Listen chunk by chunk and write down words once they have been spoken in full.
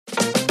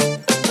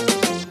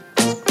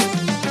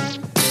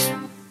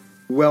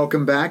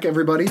Welcome back,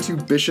 everybody, to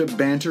Bishop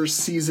Banter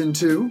Season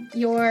 2.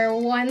 Your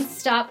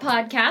one-stop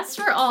podcast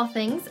for all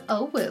things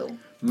OWU.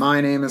 My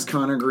name is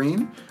Connor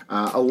Green,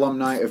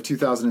 alumni of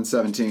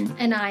 2017.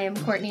 And I am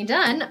Courtney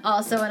Dunn,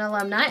 also an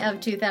alumni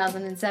of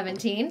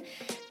 2017.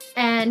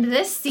 And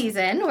this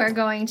season, we're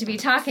going to be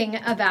talking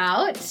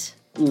about...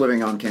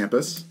 living on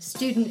campus.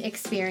 Student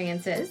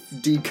experiences.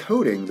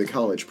 Decoding the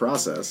college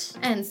process.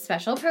 And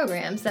special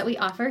programs that we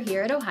offer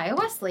here at Ohio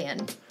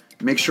Wesleyan.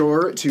 Make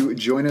sure to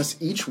join us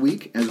each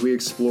week as we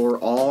explore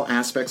all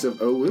aspects of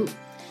OWU.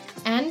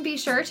 And be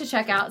sure to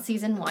check out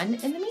Season 1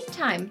 in the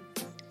meantime.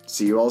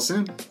 See you all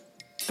soon.